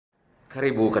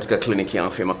Karibu katika kliniki ya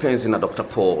afya mapenzi na Dr.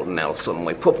 Paul Nelson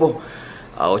Mwaipopo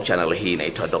au channel hii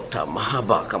inaitwa Dr.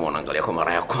 Mahaba. Kama unaangalia kwa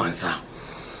mara ya kwanza,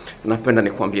 napenda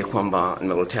nikuambie kwamba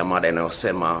nimekuletea mada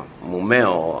inayosema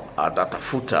mumeo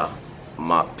anatafuta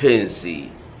mapenzi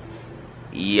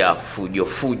ya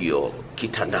fujo-fujo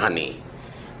kitandani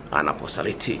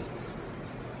anaposaliti.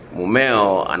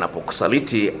 Mumeo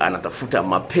anapokusaliti anatafuta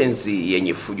mapenzi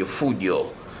yenye fujo-fujo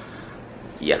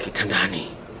ya kitandani.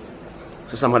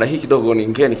 Sasa mada hii kidogo ni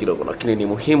ngeni kidogo, lakini ni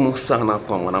muhimu sana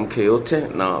kwa mwanamke yote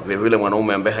na vile vile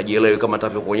mwanaume ambaye hajielewi, kama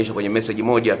atavyokuonyesha kwenye message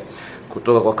moja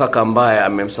kutoka kwa kaka ambaye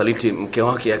amemsaliti mke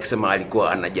wake akisema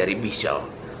alikuwa anajaribisha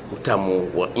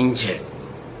utamu wa nje.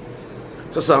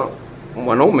 Sasa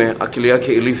mwanaume akili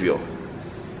yake ilivyo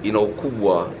ina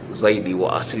ukubwa zaidi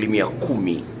wa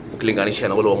 10% ukilinganisha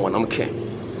na ule wa mwanamke,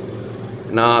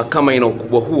 na kama ina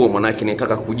ukubwa huo manake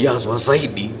inataka kujazwa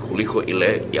zaidi kuliko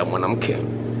ile ya mwanamke.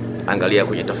 Angalia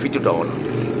kwenye tafiti utaona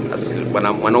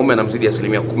mwanaume anamzidi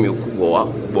 10% ukubwa wa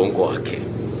ubongo wake.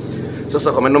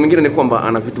 Sasa kwa maneno mengine ni kwamba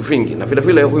ana vitu vingi, na vile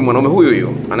vile huyu mwanaume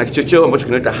huyu ana kichocheo ambacho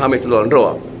kinaita haja la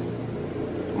ndoa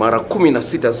mara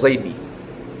 16 zaidi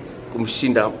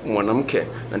kumshinda mwanamke,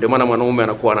 na ndio maana mwanaume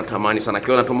anakuwa anatamani sana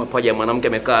akiona tu mapaja ya mwanamke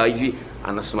amekaa hivi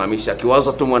anasimamisha,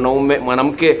 akiwaza tu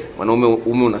mwanamke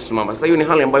ume unasimama. Sasa hiyo ni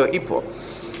hali ambayo ipo,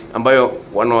 ambayo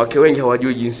wanawake wengi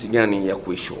hawajui jinsi gani ya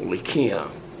kuishughulikia.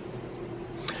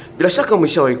 Bila shaka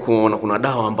umeshawahi kuona kuna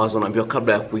dawa ambazo naambiwa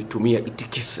kabla ya kuitumia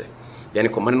itikise. Yaani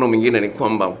kwa maneno mengine ni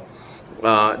kwamba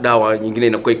dawa nyingine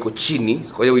inakuwa iko chini,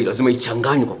 kwa hiyo lazima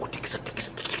ichanganywe kwa kutikisa.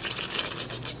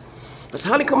 Sasa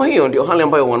hali kama hiyo ndio hali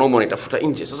ambayo wanaume wanaitafuta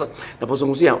nje. Sasa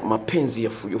napozungumzia mapenzi ya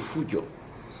fujo-fujo,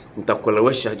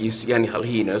 nitakuelewesha jinsi gani hali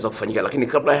hii inaweza kufanyika, lakini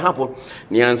kabla ya hapo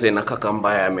nianze na kaka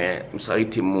ambaye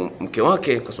amemsaliti mke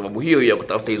wake kwa sababu hiyo ya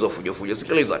kutafuta hizo fujo-fujo.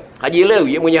 Sikiliza, hajielewi,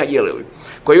 yeye mwenyewe hajielewi.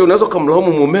 Kwa hiyo unaweza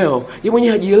kumlaumu mumeo, yeye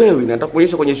mwenyewe hajielewi, na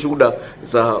nitakuonyesha kwenye shuhuda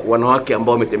za wanawake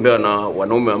ambao wametembea na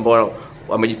wanaume ambao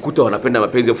wamejikuta wanapenda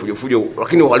mapenzi ya fujo-fujo,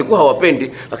 lakini walikuwa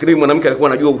hawapendi, lakini mwanamke alikuwa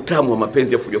anajua utamu wa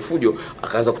mapenzi ya fujo-fujo,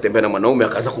 akaanza kutembea na mwanaume,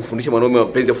 akaanza kufundisha mwanaume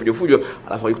mapenzi ya fujo-fujo,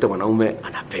 alafu alikuta mwanaume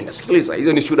anapenda. Sikiliza,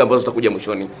 hizo ni shuhuda ambazo zitakuja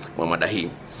mwishoni mwa mada hii.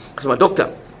 Akasema, "Dokta,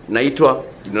 naitwa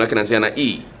jina lake naanzia na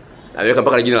E." Naweka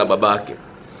mpaka na jina la babake.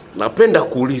 "Napenda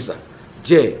kuuliza,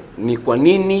 je, ni kwa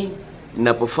nini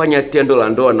ninapofanya tendo la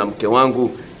ndoa na mke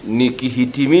wangu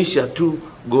nikihitimisha tu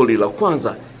goli la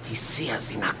kwanza hisia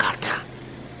zinakata?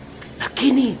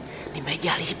 Lakini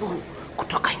nimejaribu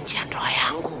kutoka nje ya ndoa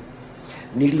yangu,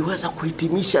 niliweza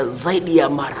kuhitimisha zaidi ya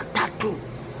mara 3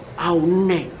 au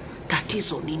 4.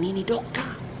 Tatizo ni nini dokta?"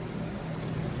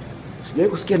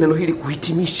 Sijawahi kusikia neno hili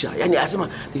kuhitimisha. Yaani anasema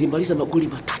nilimaliza magoli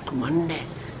 3 4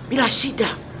 bila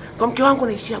shida. Kwa mke wangu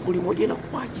na hisia goli moja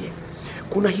inakuaje?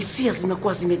 Kuna hisia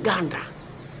zinakuwa zimeganda.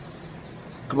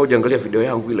 Kama hujaangalia video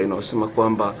yangu ile inayosema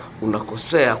kwamba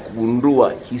unakosea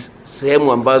kugundua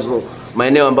sehemu ambazo,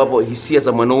 maeneo ambapo hisia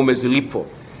za mwanaume zilipo,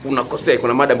 unakosea.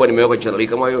 Kuna mada ambayo nimeweka kwenye channel hii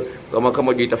kama hiyo.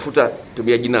 Kama hujitafuta,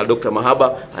 tumia jina la Dr.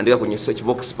 Mahaba, andika kwenye search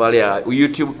box pale ya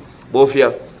YouTube,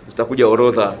 bofya, zitakuja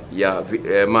orodha ya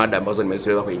mada ambazo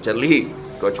nimeziweka kwenye channel hii.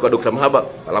 Kwa chukua Dr. Mahaba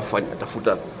alafu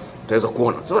tafuta, utaweza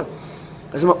kuona. Sasa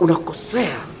lazima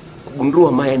unakosea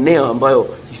kugundua maeneo ambayo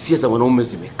hisia za mwanaume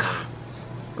zimekaa.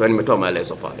 Kwa hiyo nimetoa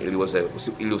maelezo pale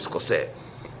ili usikosee.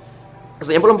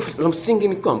 Sasa jambo la msingi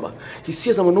ni kwamba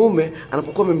hisia za mwanaume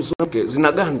anapokuwa amemzunguka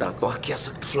zinaganda kwa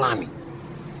kiasi fulani.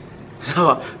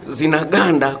 Sawa,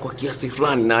 zinaganda kwa kiasi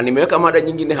fulani, na nimeweka mada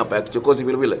nyingine hapa ya kichokozi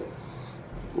vile vile,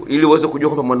 ili uweze kujua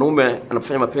kwamba mwanaume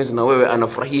anapofanya mapenzi na wewe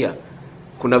anafurahia.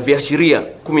 Kuna viashiria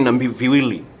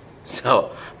 12. Sawa,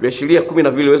 viashiria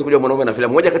 12 uweze kujua mwanaume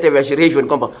anafurahia. Moja kati ya viashiria hivyo ni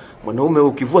kwamba mwanaume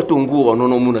ukivua tu nguo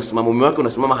unaona unasimama, mume wake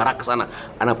unasimama haraka sana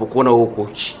anapokuona wewe uko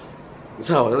uchi.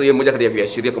 Sawa, sasa hiyo moja kati ya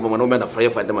viashiria kwamba mwanaume anafurahia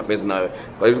kufanya mapenzi na wewe.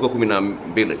 Kwa hivyo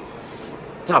 12.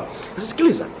 Sawa, sasa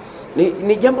sikiliza,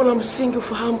 ni jambo la msingi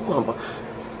ufahamu kwamba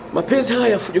mapenzi haya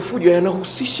ya fujo-fujo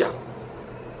yanahusisha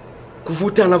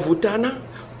kuvutana,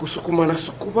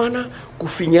 kusukumana,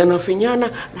 kufinyana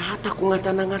na hata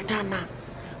kungatana.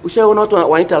 Ushaona watu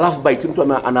wanaita love bites, mtu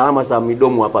ana alama za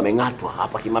midomo hapa, amengatwa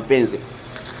hapa kimapenzi.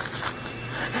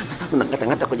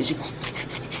 Unangata kwa jishi.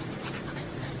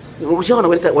 Ushaona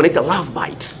wanaita love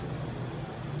bites.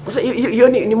 Sasa hiyo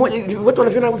ni moja, watu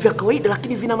wanaviona vya kawaida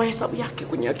lakini vina mahesabu yake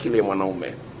kwenye akili ya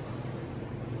mwanaume.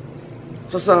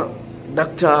 Sasa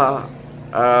Dr.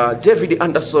 David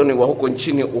Anderson wa huko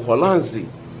nchini Uholanzi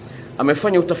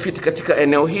amefanya utafiti katika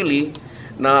eneo hili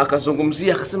na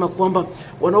akazungumzia, akasema kwamba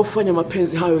wanaofanya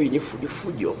mapenzi hayo yenye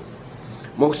fujo-fujo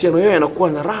mahusiano yao yanakuwa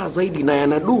na raha zaidi na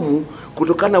yanadumu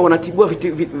kutokana wanatibua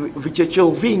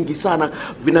vichecheo vingi sana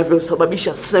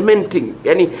vinavyosababisha cementing,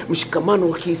 yani mshikamano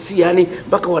wa kihisia, yani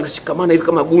mpaka wanashikamana hivi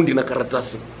kama gundi na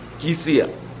karatasi kihisia.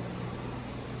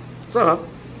 Sawa?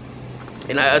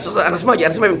 Sasa anasemaje?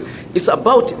 Anasema it's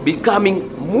about becoming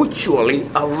mutually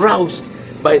aroused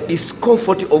by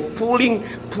discomfort of pulling,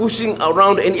 pushing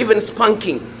around and even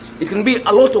spanking. It can be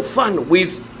a lot of fun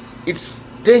with its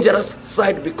dangerous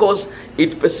side because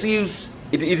it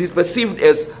is perceived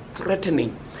as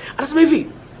threatening. Anasema hivi,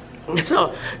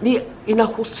 sawa, ni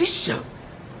inahusisha,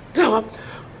 sawa,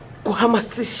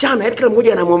 kuhamasishana, yani kila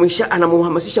mmoja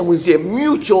anamuhamasisha mwenzie,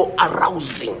 mutual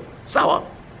arousing, sawa,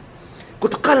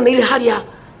 kutokana na ile hali ya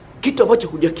kitu ambacho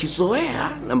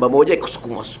hujakizoea. Namba moja,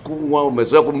 kusukumwa,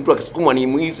 umezoea kwa mtu akisukumwa ni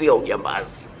mwizi au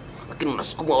jambazi, lakini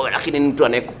unasukumwa wewe, lakini ni mtu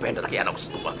anayekupenda lakini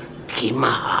anakusukuma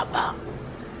kimahaba.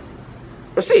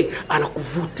 Basi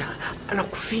anakuvuta,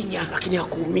 anakufinya lakini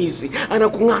hakuumizi,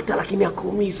 anakung'ata lakini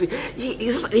hakuumizi.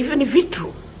 Hivyo ni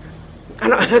vitu.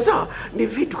 Sawa, ni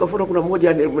vitu. Kwa mfano kuna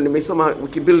mmoja nimesoma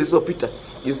wiki mbili zilizopita,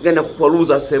 jinsi gani ya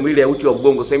kukwaruza sehemu ile ya uti wa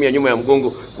mgongo, sehemu ya nyuma ya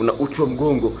mgongo kuna uti wa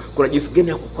mgongo, kuna jinsi gani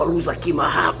ya kukwaruza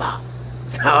kimahaba.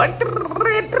 Sawa,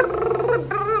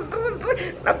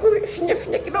 na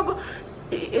kufinya kidogo.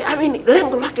 I mean,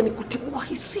 lengo lake ni kutibua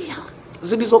hisia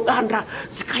zilizoganda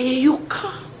zikayeyuka.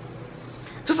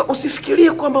 Sasa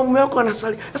usifikirie kwamba mume wako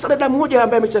anasali. Sasa dada mmoja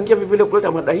ambaye amechangia vivile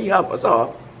kuleta mada hii hapa, sawa,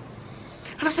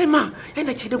 anasema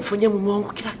najaribu kufanyia mume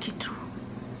wangu kila kitu,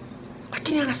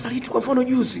 lakini anasaliti. Kwa mfano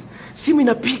juzi, simu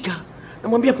inapiga,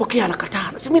 namwambia pokea,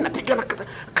 anakataa. Simu inapiga,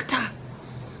 anakataa.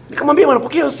 Nikamwambia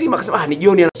anapokea simu, akasema ni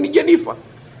John, ni Jennifer.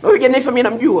 Na huyo Jennifer mimi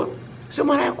namjua. Sio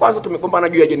mara ya kwanza tumegombana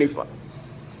juu ya Jennifer.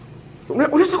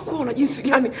 Unaweza kuona jinsi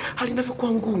gani hali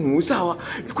inavyokuwa ngumu, sawa?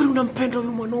 Kwani unampenda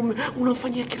huyo mwanaume,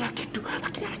 unamfanyia kila kitu,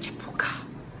 lakini anachepuka.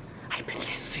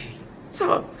 Haipendezi.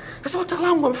 Sawa? Sasa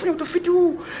wataalamu wamefanya utafiti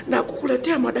huu na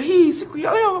kukuletea mada hii siku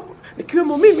ya leo,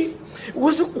 nikiwemo mimi,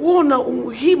 uweze kuona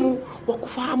umuhimu wa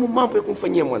kufahamu mambo ya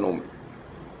kumfanyia mwanaume.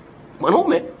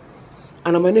 Mwanaume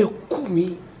ana maeneo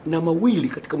 12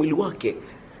 katika mwili wake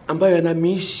ambayo yana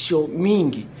miisho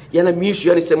mingi. Yana miisho,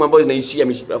 yani sehemu ambayo zinaishia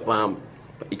mishipa fahamu,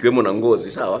 ikiwemo na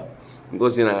ngozi, sawa?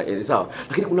 Ngozi na sawa.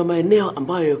 Lakini kuna maeneo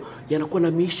ambayo yanakuwa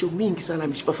na miisho mingi sana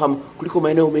mishipa fahamu kuliko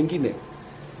maeneo mengine.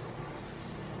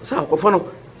 Sawa, kwa mfano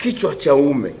kichwa cha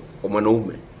uume kwa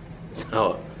mwanaume,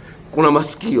 sawa? Kuna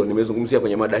masikio, nimezungumzia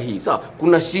kwenye mada hii, sawa?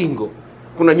 Kuna shingo,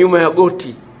 kuna nyuma ya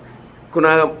goti,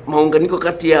 kuna maunganiko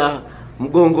kati ya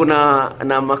mgongo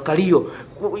na makalio.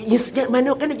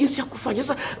 Maeneo gani jinsi ya kufanya?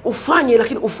 Sasa ufanye,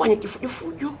 lakini ufanye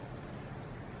kifujo-fujo.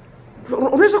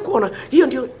 Unaweza kuona hiyo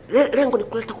ndio lengo, ni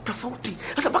kuleta utofauti.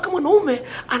 Sasa mpaka mwanaume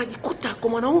anajikuta kwa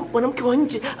mwanamke wa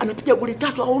nje anapiga goli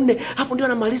 3 au 4, hapo ndio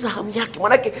anamaliza hamu yake.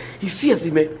 Maana yake hisia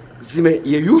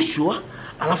zimeyeyushwa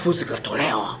alafu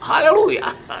zikatolewa.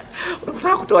 Haleluya.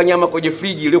 Unataka kutoa nyama kwenye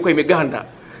friji iliyokuwa imeganda,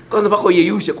 kwanza mpaka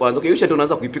uyeyushe kwanza. Ukiyeyusha ndio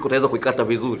unaanza kuipika, utaweza kuikata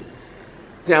vizuri.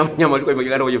 Nyama ilikuwa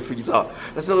imeganda kwenye friji, sawa?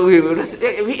 Sasa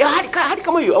hali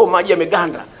kama hiyo, au maji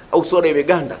yameganda au soda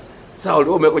imeganda, sawa,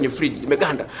 leo umeweka kwenye friji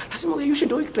imeganda, lazima uyeyushe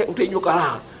ndio utainyuka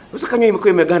raha. Sasa kama imekuwa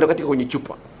imeganda katika kwenye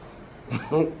chupa,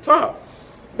 sawa,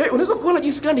 unaweza kuona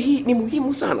jinsi gani hii ni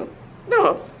muhimu sana.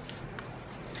 Ndio.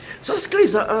 Sasa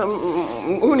sikiliza,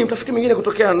 huyu ni mtafiti mwingine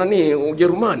kutokea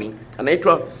Ujerumani,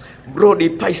 anaitwa Brody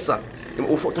Peiser.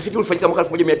 Utafiti ulifanyika mwaka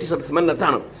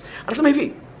 1985. Anasema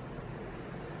hivi: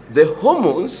 the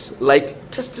hormones like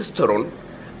testosterone,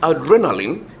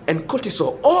 adrenaline and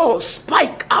cortisol all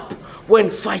spike up when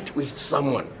fight with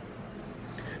someone.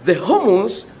 The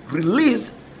hormones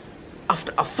released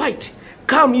after a fight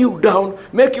calm you down,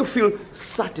 make you feel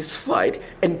satisfied,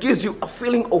 and gives you a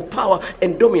feeling of power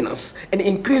and dominance, and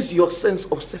increase your sense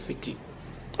of safety.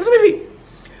 Nasema hivi,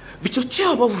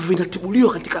 vichocheo ambavyo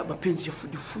vinatibuliwa katika mapenzi ya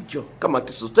fujo-fujo kama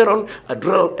testosterone,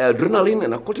 adrenaline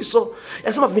na cortisol,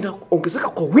 yanasema vinaongezeka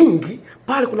kwa wingi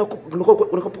pale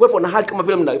kunapokuwepo na hali kama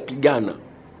vile mnapigana.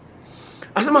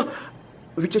 Anasema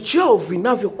vichocheo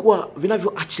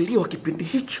vinavyoachiliwa kipindi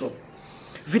hicho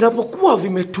vinapokuwa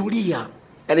vimetulia,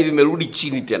 yani vimerudi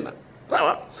chini tena,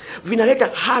 sawa, vinaleta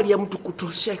hali ya mtu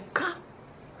kutosheka,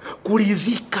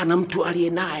 kuridhika na mtu aliye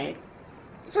naye,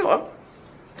 sawa,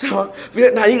 sawa,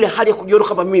 na ile hali ya kujiona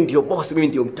kama mimi ndio boss, mimi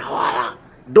ndio mtawala,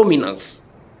 dominance.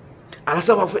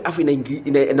 Anasema afu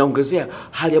inaongezea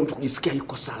hali ya mtu kujisikia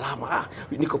yuko salama,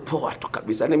 niko poa tu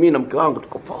kabisa, yani mimi na mke wangu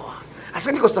tuko poa,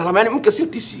 asa niko salama, yani mke sio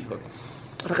tishio,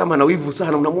 hata kama ana wivu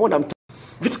sana unamuona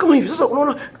vitu kama hivi. Sasa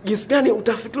unaona jinsi gani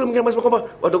utafiti ule mwingine anasema kwamba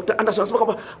Dr. Anderson anasema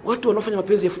kwamba watu wanaofanya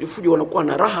mapenzi ya fujo-fujo wanakuwa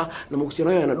na raha na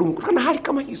mahusiano yao yanadumu kutokana na hali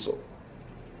kama hizo.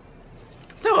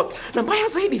 Sawa? Na mbaya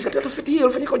zaidi katika tafiti hii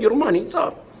iliyofanyika Ujerumani,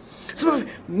 sawa? Sema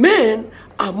men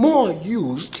are more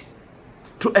used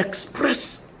to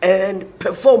express and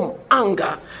perform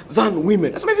anger than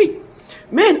women. Nasema hivi,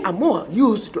 men are more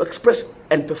used to express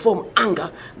and perform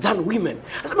anger than women.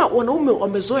 Nasema wanaume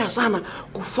wamezoea sana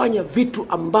kufanya vitu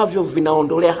ambavyo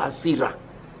vinaondolea hasira.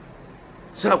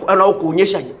 Sasa anao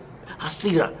kuonyesha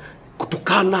hasira,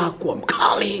 kutukana, kuwa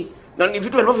mkali, na ni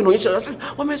vitu ambavyo vinaonyesha hasira.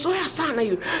 Wamezoea sana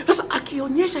hiyo. Sasa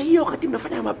akionyesha hiyo wakati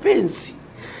mnafanya mapenzi,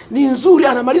 ni nzuri,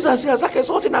 anamaliza hasira zake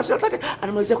zote, na hasira zake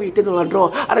anamalizia kwenye tendo la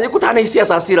ndoa, anajikuta ana hisia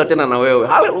za hasira tena na wewe.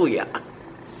 Haleluya.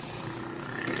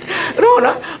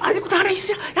 Unaona? Anajikuta ana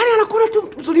hisia, yani anakuwa tu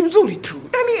mzuri tu.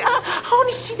 Yani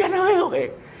haoni shida na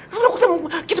wewe. Sasa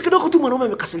unakuta kitu kidogo tu mwanaume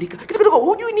amekasirika. Kitu kidogo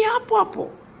hujui ni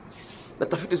hapo. Na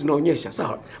tafiti zinaonyesha,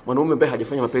 sawa, mwanaume ambaye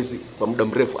hajafanya mapenzi kwa muda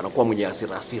mrefu anakuwa mwenye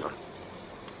hasira.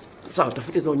 Sawa,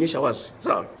 tafiti zinaonyesha wazi.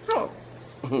 Sawa.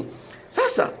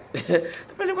 Sasa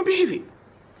napenda nikwambie hivi.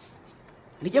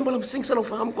 Ni jambo la msingi sana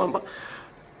ufahamu kwamba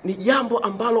ni jambo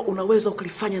ambalo unaweza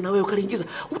ukalifanya na wewe ukaliingiza.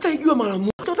 Utaijua mara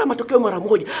moja, utapata matokeo mara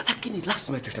moja, lakini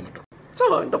lazima italeta matokeo.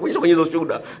 Sawa, nitakuonyesha kwenye hizo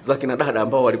shuhuda za kina dada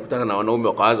ambao walikutana na wanaume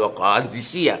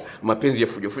wakaanzishia mapenzi ya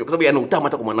fujo-fujo, kwa sababu yana utamu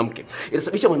hata kwa mwanamke.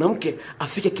 Inasababisha mwanamke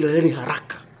afike kileleni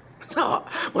haraka. Sawa,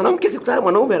 mwanamke akikutana na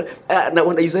mwanaume na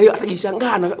wanaizayo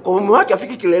atajishangaa na kwa mume wake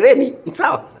afike kileleni,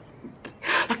 sawa?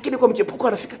 Lakini kwa mchepuko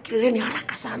anafika kileleni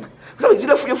haraka sana. Kwa sababu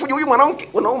zile fujo-fujo huyu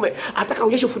mwanaume ataka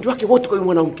aonyeshe ufundi wake wote kwa huyu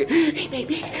mwanamke. Hey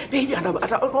baby,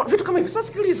 vitu kama hivi. Sasa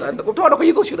sikiliza, utaona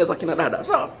kwenye hizo shuhuda za kina dada,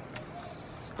 sawa?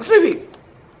 Sasa hivi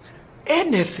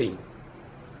anything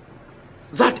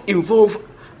that involve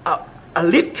a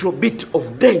little bit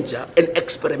of danger and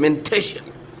experimentation,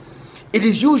 it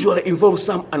is usually involves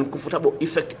some uncomfortable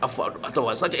effect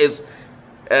afterwards, such as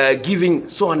giving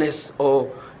soreness or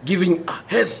giving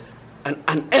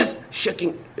an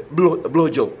earth-shaking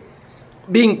blowjob,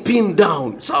 being pinned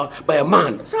down, sawa, by a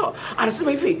man. Sawa,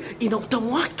 anasema hivi, ina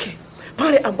utamu wake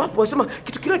pale ambapo wasema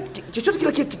kitu kile chochote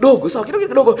kile kidogo, sawa, kidogo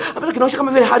kidogo ambacho kinaonyesha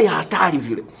kama vile hali ya hatari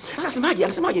vile. Sasa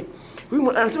anasemaje?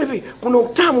 Huyu anasema hivi, kuna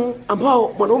utamu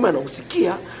ambao mwanaume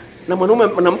anausikia na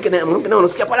mwanamke naye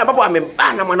anasikia pale ambapo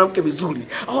amembana mwanamke vizuri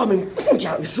au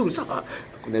amemkunja vizuri, sawa.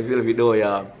 Kuna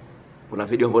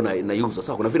video ambayo naiuza,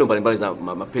 sawa. Kuna video mbalimbali za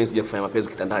mapenzi, ya kufanya mapenzi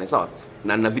kitandani, sawa.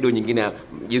 Na video nyingine ya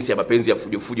jinsi ya mapenzi ya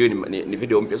fujo-fujo, ni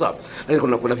video mpya, sawa.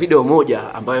 Lakini kuna video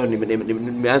moja ambayo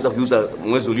nimeanza kuuza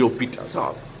mwezi uliopita,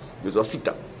 sawa, mwezi wa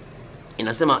 6.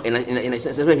 Inasema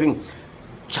hivi,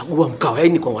 chagua mkao,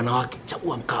 yaani kwa wanawake,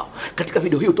 chagua mkao. Katika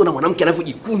video hiyo tunaona mwanamke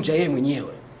anavyojikunja yeye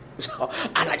mwenyewe, sawa,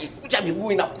 anajikunja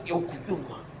miguu na kuja huku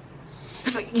nyuma.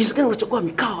 Sasa jinsi gani unachagua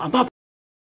mikao ambapo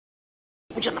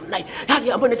kuja namna hii,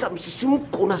 hali ambayo inaleta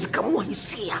msisimko, unazikamua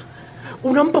hisia,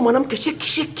 unampa mwanamke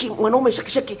sheki, mwanaume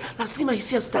sheki, lazima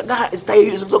hisia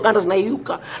zitaganda,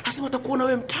 zinayeyuka, lazima utakuona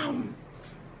wewe mtamu.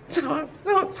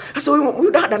 Sasa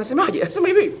huyu dada anasemaje? Anasema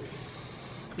hivi,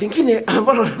 lingine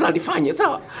ambalo analifanya,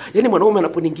 sawa, yani mwanaume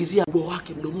anaponiingizia mdomo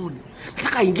wake mdomoni,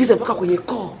 nataka aingize mpaka kwenye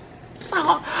koo,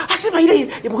 sawa. Anasema ile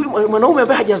mwanaume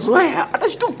ambaye hajazoea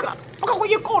atashtuka, mpaka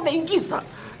kwenye koo naingiza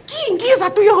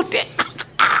tu yote.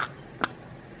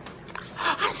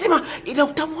 Anasema ila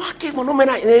utamu wake mwanaume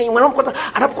kwanza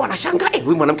anapokuwa anashangaa,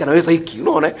 huyu mwanamke anaweza hiki,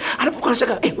 unaona? Anapokuwa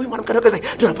anashangaa, huyu mwanamke anaweza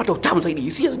hiki, tunapata utamu zaidi,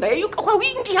 hisia zinayeyuka kwa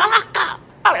wingi haraka.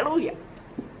 Haleluya.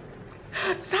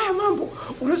 Sasa mambo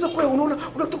unaweza kuwa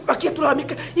unatupakia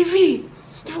tulalamika hivi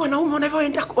wanaume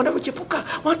wanavyochepuka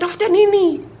wanatafuta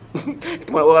nini?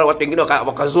 Watu wengine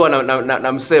wakazua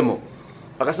na msemo,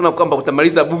 wakasema kwamba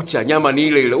utamaliza bucha, nyama ni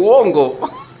ile uongo.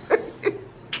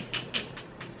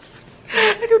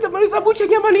 Utamaliza bucha,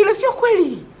 nyama ni ile, sio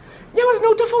kweli. Nyama zina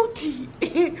utofauti.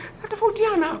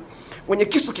 Zinatofautiana. Mwenye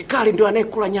kisu kikali ndio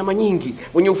anayekula nyama nyingi.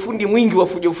 Mwenye ufundi mwingi wa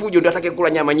fujo-fujo ndio atakayekula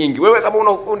nyama nyingi. Wewe kama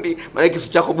una ufundi, maana kisu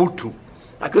chako butu,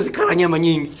 akiwezi kula nyama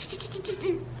nyingi.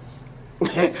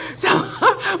 Sawa.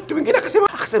 Mtu mwingine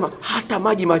akasema hata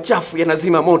maji machafu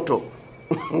yanazima moto.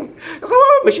 Sasa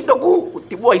wewe umeshindwa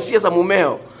kutibua hisia za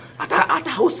mumeo.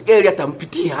 Hata house girl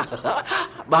atampitia,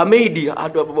 barmaid,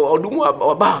 wahudumu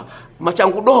wa bar,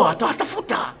 machangu doa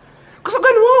atafuta. Kwa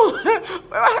sababu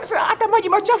hata maji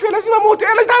machafu yanazima moto.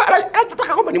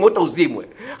 Anataka kwamba ni moto uzimwe.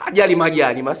 Ajali maji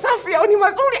ni masafi au ni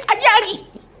mazuri, ajali.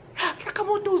 Anataka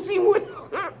moto uzimwe.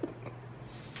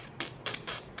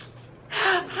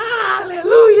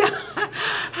 Haleluya.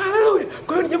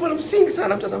 Kwa hiyo ni jambo la msingi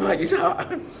sana mtazamaji, sawa.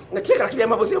 Nacheka lakini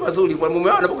mambo sio mazuri.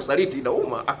 Mumeo anapokusaliti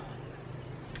inauma.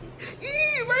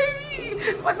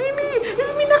 Kwa nini?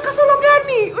 Mimi na kasoro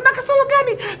gani? Una kasoro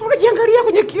gani? Unajiangalia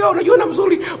kwenye kioo, unajiona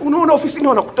mzuri, unaona ofisini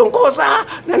wanakutongoza,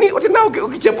 nani tena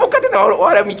ukichepuka tena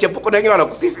wale michepuko na wengine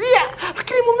wanakusifia,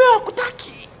 lakini mumeo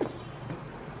hakutaki.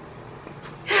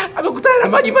 amekutana na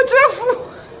maji machafu.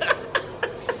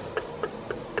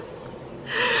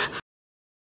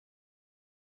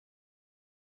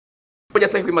 Ngoja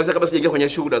sasa kuimaliza kabla sijaingia kwenye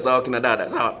shuhuda za kina dada.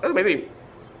 Sawa? Nasema hivi.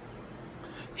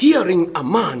 Hearing a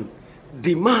man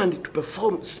demand to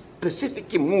perform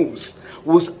specific moves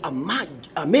was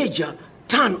a major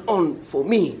turn on for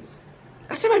me.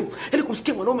 Nasema hivi, ili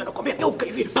kumsikia mwanaume anakuambia geuka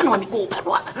hivi, panua miguu,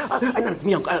 panua.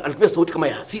 Anatumia sauti kama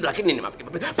ya hasira lakini ni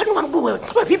panua mguu wewe.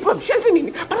 Vipi mshenzi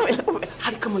nini?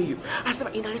 Hali kama hiyo.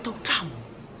 Anasema inaleta utamu.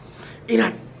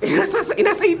 Sasa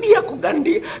inasaidia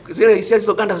kugandi zile hisia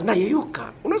zilizoganda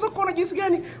zinayeyuka. Unaweza kuona jinsi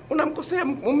gani unamkosea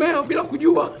mumeo bila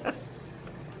kujua.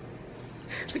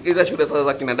 Sikiliza shuhuda sasa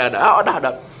za kina dada. Hao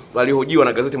dada walihojiwa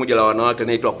na gazeti moja la wanawake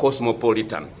linaloitwa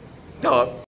Cosmopolitan. Sawa?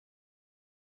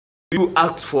 Do you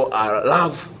ask for a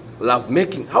love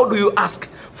making? How do you ask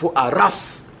for a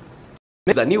rough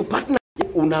the new partner?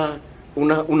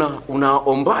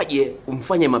 Unaombaje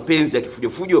umfanye mapenzi ya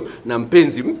kifujo-fujo na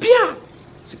mpenzi mpya?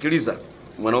 Sikiliza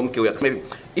mwanamke huyu akasema hivi,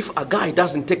 if a guy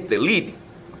doesn't take the lead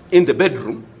in the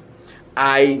bedroom,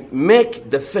 I make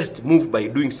the first move by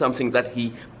doing something that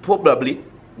he probably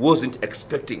wasn't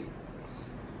expecting,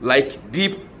 like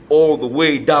deep all the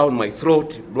way down my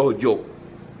throat blow job.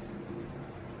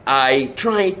 I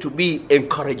try to be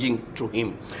encouraging to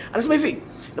him. Anasema hivi,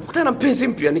 napokutana na mpenzi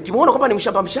mpya nikimuona kwamba ni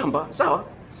mshamba, sawa?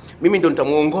 Mimi ndo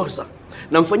nitamuongoza.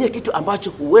 Namfanyia kitu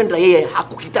ambacho huenda yeye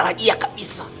hakukitarajia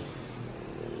kabisa.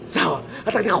 Sawa?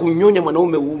 Hata katika kunyonya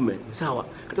mwanaume uume, sawa?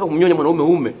 Katika kumnyonya mwanaume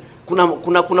uume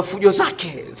kuna fujo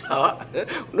zake, sawa?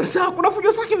 Sawa, kuna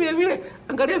fujo zake vile vile.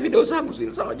 Angalia video zangu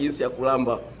zile, sawa, jinsi ya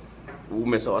kulamba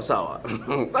uume sawa. Sawa.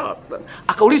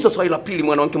 Akaulizwa swali la pili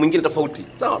mwanamke mwingine tofauti,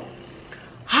 sawa?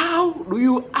 How do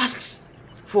you ask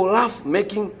for love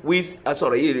making with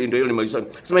hili ndio nimaliza.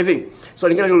 Sema hivi,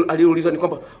 swali lingine aliulizwa ni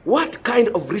kwamba what kind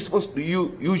of response do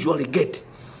you usually get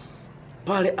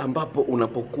pale ambapo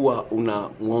unapokuwa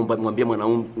mwambia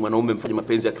mwanaume mfanye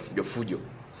mapenzi ya kifujo-fujo,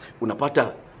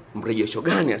 unapata mrejesho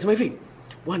gani? Anasema hivi,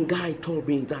 one guy told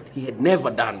me that he had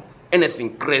never done anything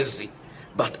crazy,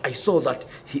 but I saw that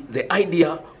the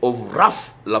idea of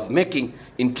rough love making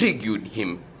intrigued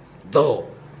him, though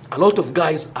a lot of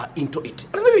guys are into it.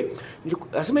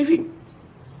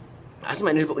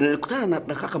 Anasema nilikutana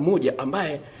na kaka mmoja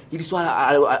ambaye hili swala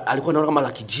alikuwa anaona kama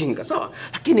la kijinga, sawa?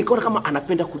 Lakini nikaona kama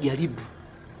anapenda kujaribu.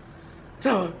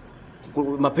 Sawa?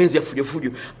 Mapenzi ya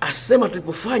fujo-fujo. Asema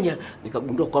tulipofanya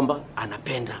nikagundua kwamba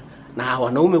anapenda na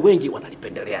wanaume wengi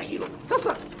wanalipendelea hilo.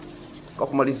 Sasa kwa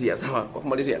kumalizia, sawa? Kwa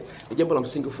kumalizia, ni jambo la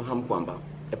msingi ufahamu kwamba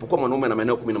japokuwa mwanaume ana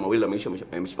maeneo 12 ya maisha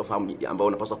ameshafahamu ambao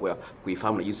unapaswa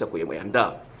kuifahamu na jinsi ya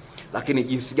kuiandaa. Lakini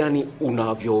jinsi gani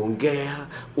unavyoongea,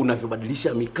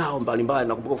 unavyobadilisha mikao mbalimbali.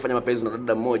 Nakumbuka kufanya mapenzi na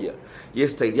dada mmoja, yeye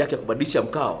style yake ya kubadilisha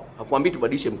mkao, hakuambii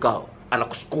tubadilishe mkao,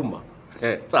 anakusukuma.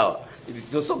 Sawa.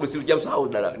 Ndio sio sahau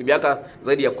dada. Ni miaka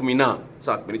zaidi ya 10 na.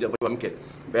 Sawa, kipindi cha mke.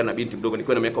 Mbaya na binti mdogo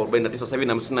nikiwa na miaka 49 sasa hivi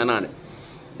na 58.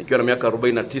 Nikiwa na miaka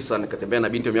 49 nikatembea na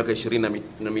binti wa miaka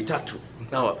 23.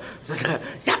 Sawa.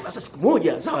 Sasa siku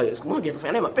moja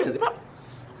nafanya naye mapenzi.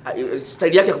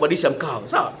 Style yake ya kubadilisha mkao,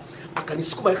 sawa?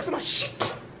 Akanisukuma akasema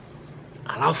shit.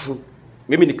 Alafu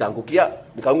mimi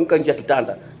nikaanguka nje ya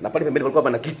kitanda na pale pembeni palikuwa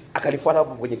pana kiti, akanifuata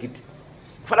hapo kwenye kiti.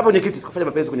 Fuata kwenye kiti, tukafanya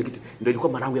mapenzi kwenye kiti. Ndio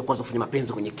ilikuwa mara yangu ya kwanza kufanya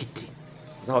mapenzi kwenye kiti.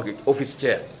 Sawa, office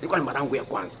chair. Ilikuwa ni mara yangu ya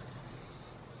kwanza.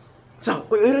 Sawa,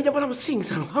 ile jambo la msingi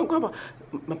sana. Fahamu kwamba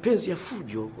mapenzi ya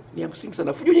fujo ni ya msingi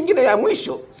sana. Fujo nyingine ya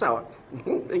mwisho, sawa?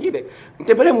 Nyingine,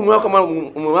 mtembelee mume wako kama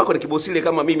mume wako ni kibosile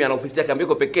kama mimi ana ofisi yake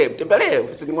ambiko pekee. Mtembelee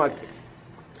ofisini mwake.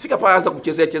 Fika pale anza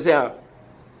kuchezea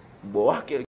bo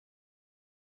wake.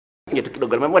 Nyeto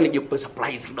kidogo na mambo ni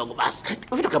surprise kidogo basi.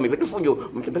 Vitu kama hivyo fujo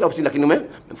mtembelee ofisini lakini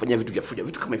umemfanyia vitu vya fujo,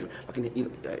 vitu kama hivyo. Lakini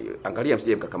angalia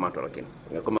msije mkakamatwa lakini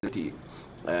kama